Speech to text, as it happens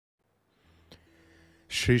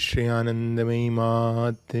Shri Anandamayi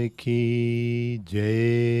Mat ki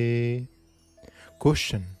Jai.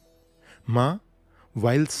 Question. Ma,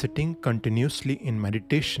 while sitting continuously in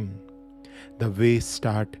meditation, the waist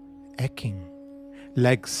start aching,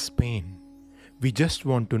 legs pain. We just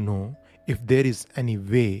want to know if there is any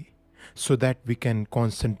way so that we can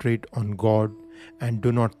concentrate on God and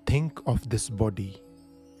do not think of this body.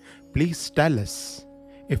 Please tell us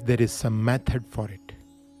if there is some method for it.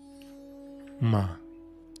 Ma.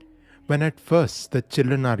 When at first the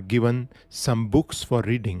children are given some books for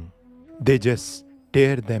reading, they just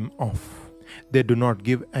tear them off. They do not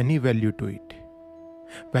give any value to it.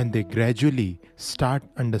 When they gradually start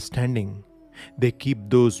understanding, they keep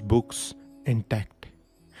those books intact.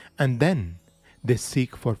 And then they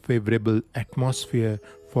seek for favorable atmosphere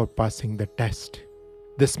for passing the test.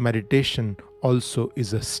 This meditation also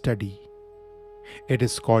is a study. It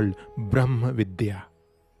is called Brahma Vidya.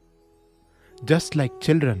 Just like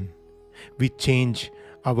children, we change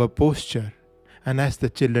our posture, and as the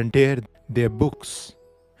children tear their books,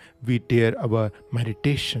 we tear our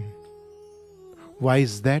meditation. Why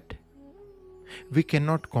is that? We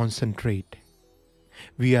cannot concentrate.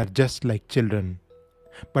 We are just like children.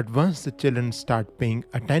 But once the children start paying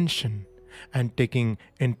attention and taking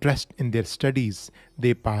interest in their studies,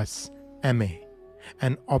 they pass MA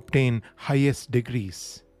and obtain highest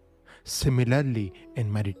degrees. Similarly,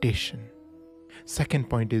 in meditation. Second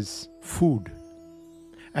point is food.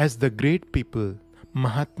 As the great people,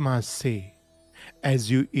 Mahatmas say, as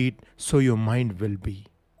you eat, so your mind will be.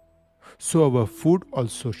 So our food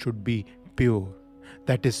also should be pure.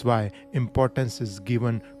 That is why importance is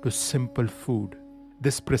given to simple food.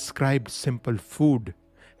 This prescribed simple food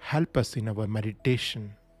help us in our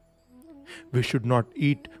meditation. We should not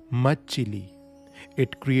eat much chili.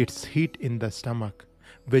 It creates heat in the stomach,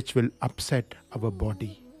 which will upset our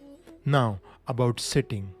body. Now, about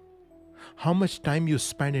sitting. How much time you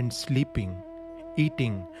spend in sleeping,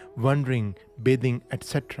 eating, wandering, bathing,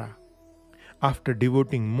 etc. After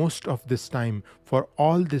devoting most of this time for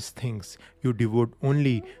all these things, you devote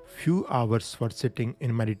only few hours for sitting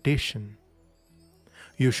in meditation.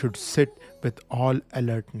 You should sit with all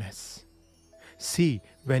alertness. See,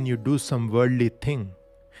 when you do some worldly thing,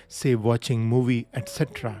 say watching movie,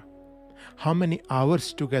 etc., how many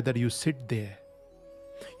hours together you sit there?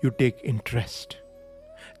 You take interest.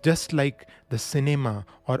 Just like the cinema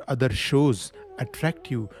or other shows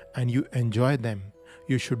attract you and you enjoy them,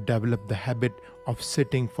 you should develop the habit of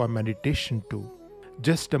sitting for meditation too.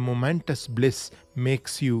 Just a momentous bliss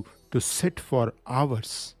makes you to sit for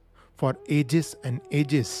hours. For ages and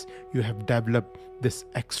ages, you have developed this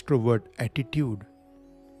extrovert attitude.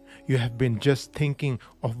 You have been just thinking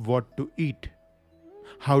of what to eat,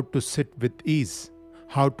 how to sit with ease,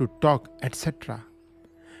 how to talk, etc.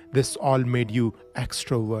 This all made you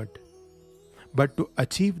extrovert. But to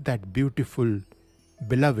achieve that beautiful,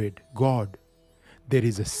 beloved God, there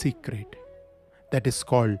is a secret that is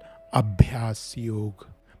called Abhyas Yoga.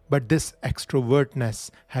 But this extrovertness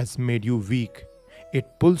has made you weak.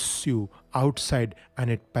 It pulls you outside and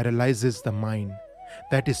it paralyzes the mind.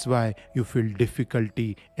 That is why you feel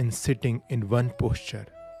difficulty in sitting in one posture.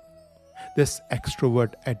 This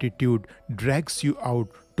extrovert attitude drags you out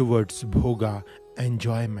towards bhoga,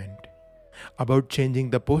 enjoyment. About changing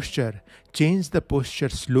the posture, change the posture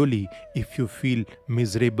slowly if you feel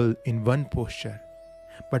miserable in one posture.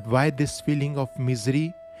 But why this feeling of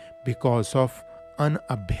misery? Because of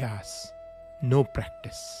anabhyas, no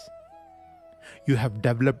practice. You have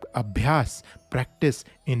developed abhyas, practice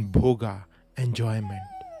in bhoga, enjoyment.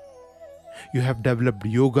 You have developed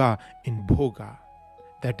yoga in bhoga.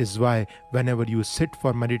 That is why whenever you sit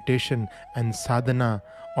for meditation and sadhana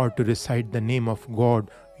or to recite the name of God,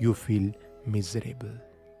 you feel miserable.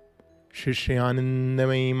 Shri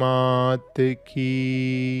Anandamayi Mat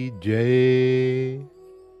ki Jai.